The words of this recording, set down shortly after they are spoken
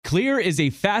Clear is a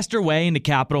faster way into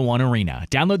Capital One Arena.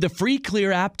 Download the free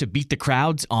Clear app to beat the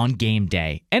crowds on game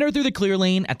day. Enter through the Clear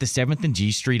lane at the 7th and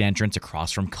G Street entrance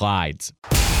across from Clyde's.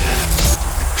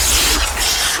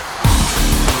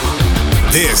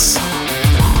 This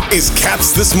is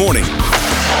Caps This Morning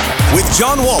with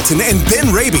John Walton and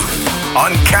Ben Raby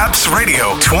on Caps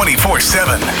Radio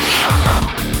 24/7.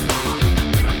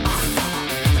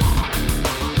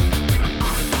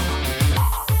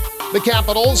 The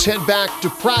Capitals head back to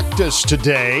practice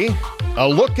today. A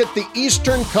look at the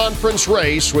Eastern Conference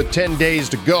race with 10 days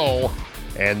to go,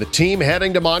 and the team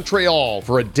heading to Montreal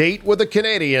for a date with the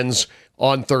Canadiens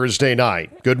on Thursday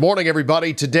night. Good morning,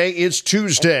 everybody. Today is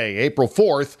Tuesday, April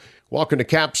 4th. Welcome to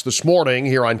Caps This Morning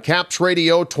here on Caps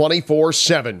Radio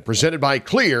 24/7, presented by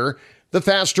Clear, the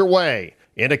faster way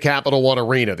into Capital One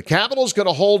Arena. The Capitals going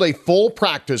to hold a full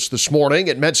practice this morning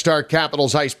at MedStar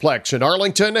Capitals Iceplex in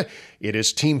Arlington. It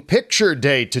is Team Picture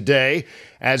Day today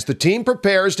as the team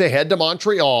prepares to head to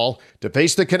Montreal to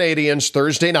face the Canadiens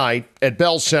Thursday night at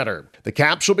Bell Center. The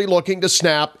Caps will be looking to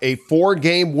snap a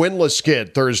 4-game winless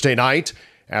skid Thursday night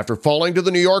after falling to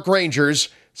the New York Rangers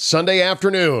Sunday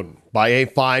afternoon by a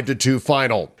 5-2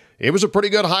 final. It was a pretty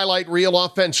good highlight reel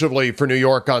offensively for New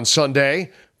York on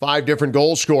Sunday. 5 different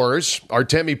goal scorers.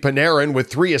 Artemi Panarin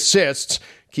with 3 assists.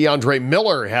 Keandre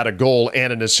Miller had a goal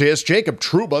and an assist. Jacob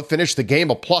Trouba finished the game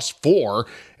a +4.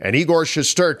 And Igor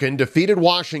Shesterkin defeated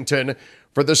Washington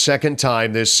for the second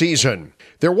time this season.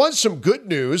 There was some good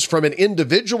news from an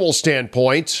individual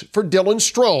standpoint for Dylan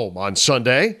Strome on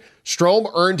Sunday. Strome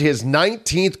earned his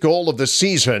 19th goal of the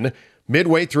season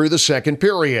midway through the second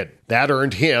period. That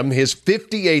earned him his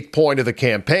 58th point of the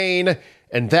campaign,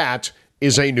 and that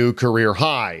is a new career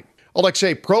high.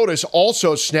 Alexei Protas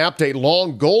also snapped a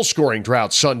long goal-scoring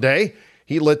drought Sunday.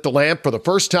 He lit the lamp for the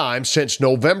first time since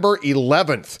November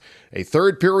 11th, a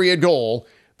third-period goal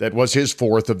that was his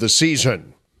 4th of the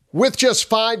season. With just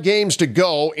 5 games to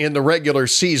go in the regular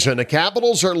season, the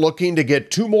Capitals are looking to get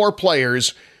 2 more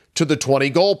players to the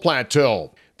 20-goal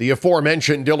plateau. The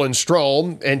aforementioned Dylan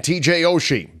Strome and TJ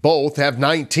Oshie both have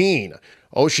 19.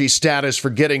 Oshie's status for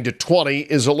getting to 20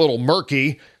 is a little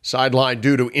murky, sidelined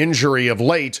due to injury of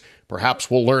late.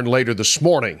 Perhaps we'll learn later this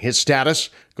morning his status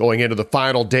going into the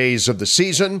final days of the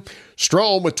season.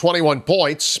 Strome with 21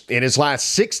 points in his last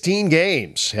 16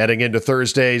 games heading into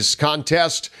Thursday's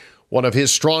contest, one of his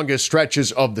strongest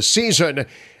stretches of the season.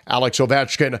 Alex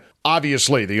Ovechkin,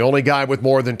 obviously the only guy with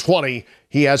more than 20.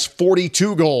 He has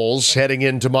 42 goals heading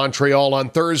into Montreal on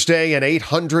Thursday and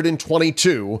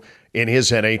 822 in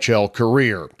his NHL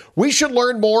career. We should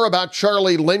learn more about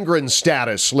Charlie Lindgren's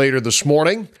status later this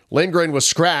morning. Lindgren was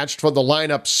scratched from the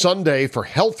lineup Sunday for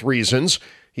health reasons.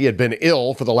 He had been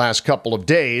ill for the last couple of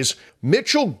days.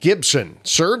 Mitchell Gibson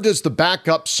served as the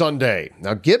backup Sunday.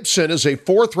 Now, Gibson is a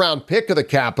 4th-round pick of the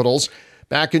Capitals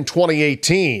back in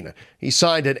 2018. He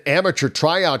signed an amateur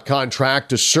tryout contract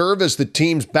to serve as the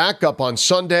team's backup on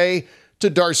Sunday to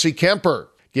Darcy Kemper.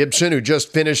 Gibson, who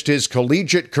just finished his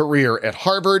collegiate career at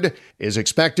Harvard, is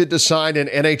expected to sign an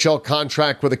NHL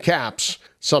contract with the Caps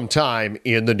sometime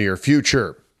in the near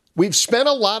future. We've spent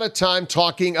a lot of time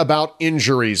talking about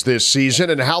injuries this season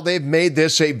and how they've made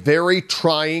this a very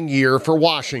trying year for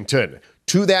Washington.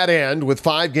 To that end, with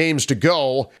 5 games to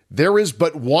go, there is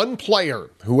but one player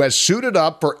who has suited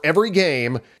up for every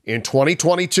game in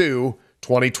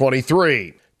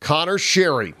 2022-2023. Connor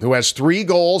Sherry, who has 3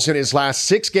 goals in his last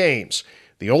 6 games.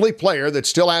 The only player that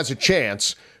still has a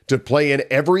chance to play in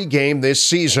every game this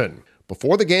season.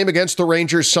 Before the game against the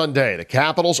Rangers Sunday, the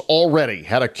Capitals already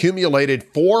had accumulated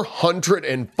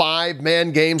 405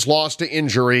 man games lost to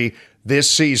injury this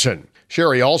season.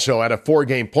 Sherry also had a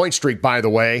 4-game point streak, by the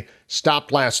way,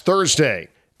 stopped last Thursday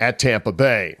at Tampa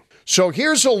Bay. So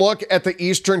here's a look at the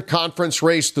Eastern Conference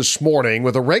race this morning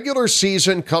with a regular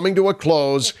season coming to a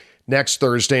close next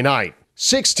Thursday night.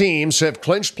 6 teams have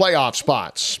clinched playoff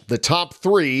spots, the top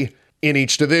 3 in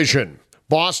each division.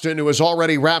 Boston, who has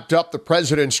already wrapped up the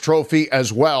President's Trophy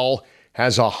as well,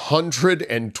 has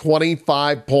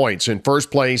 125 points in first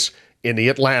place in the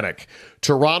Atlantic.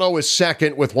 Toronto is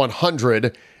second with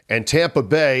 100, and Tampa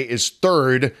Bay is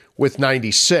third with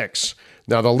 96.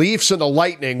 Now, the Leafs and the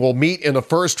Lightning will meet in the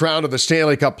first round of the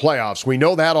Stanley Cup playoffs. We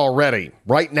know that already.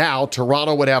 Right now,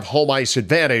 Toronto would have home ice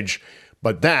advantage,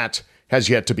 but that has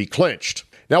yet to be clinched.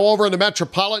 Now over in the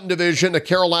Metropolitan Division, the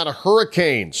Carolina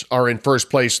Hurricanes are in first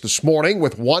place this morning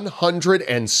with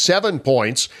 107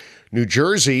 points. New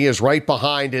Jersey is right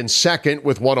behind in second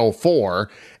with 104.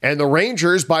 And the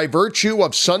Rangers, by virtue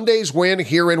of Sunday's win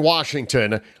here in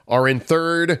Washington, are in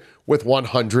third with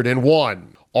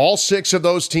 101. All 6 of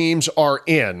those teams are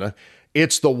in.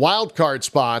 It's the wild card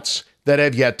spots that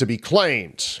have yet to be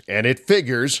claimed, and it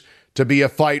figures to be a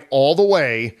fight all the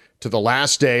way to the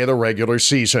last day of the regular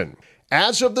season.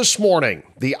 As of this morning,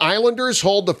 the Islanders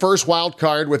hold the first wild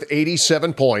card with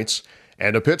 87 points,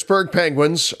 and the Pittsburgh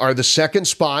Penguins are the second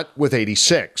spot with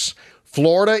 86.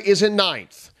 Florida is in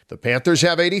ninth. The Panthers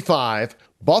have 85.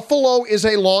 Buffalo is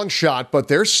a long shot, but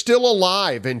they're still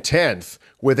alive in 10th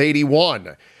with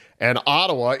 81. And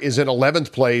Ottawa is in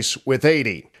 11th place with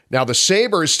 80. Now, the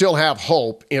Sabres still have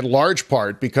hope in large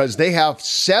part because they have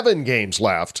 7 games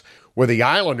left, where the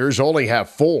Islanders only have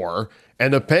 4,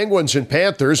 and the Penguins and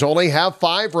Panthers only have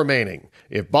 5 remaining.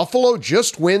 If Buffalo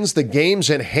just wins the games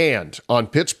in hand on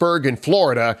Pittsburgh and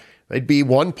Florida, they'd be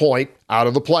 1 point out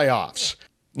of the playoffs.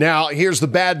 Now, here's the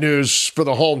bad news for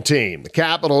the home team. The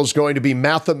Capitals is going to be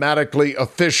mathematically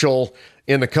official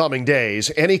in the coming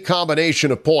days. Any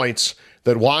combination of points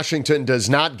that Washington does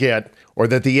not get, or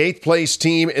that the 8th place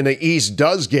team in the East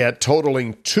does get,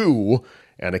 totaling 2,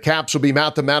 and the Caps will be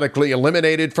mathematically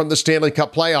eliminated from the Stanley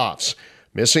Cup playoffs,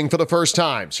 missing for the first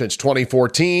time since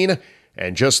 2014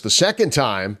 and just the second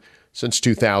time since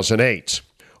 2008.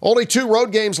 Only 2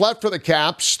 road games left for the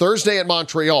Caps, Thursday at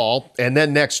Montreal and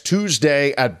then next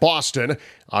Tuesday at Boston.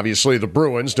 Obviously, the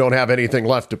Bruins don't have anything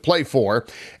left to play for.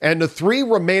 And the 3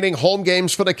 remaining home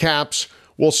games for the Caps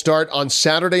will start on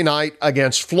Saturday night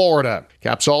against Florida.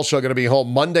 Caps also going to be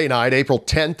home Monday night, April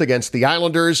 10th against the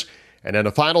Islanders, and then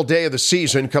the final day of the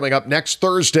season coming up next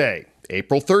Thursday,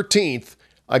 April 13th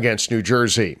against New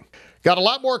Jersey. Got a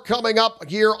lot more coming up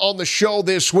here on the show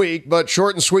this week, but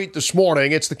short and sweet this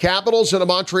morning. It's the Capitals and the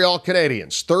Montreal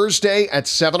Canadiens, Thursday at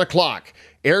 7 o'clock.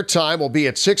 Airtime will be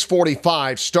at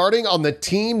 6:45, starting on the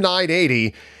Team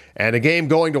 980, and a game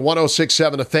going to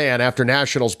 106.7 The Fan after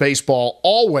Nationals baseball,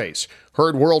 always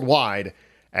heard worldwide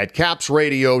at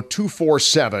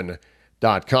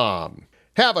capsradio247.com.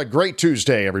 Have a great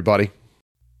Tuesday, everybody.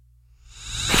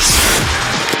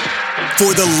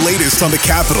 For the latest on the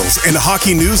Capitals and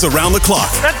hockey news around the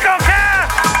clock. Let's go,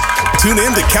 Caps! Tune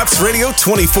in to Caps Radio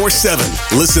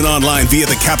 24/7. Listen online via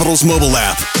the Capitals mobile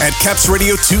app at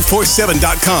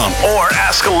capsradio247.com. Or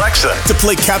ask Alexa to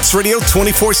play Caps Radio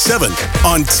 24/7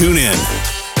 on TuneIn.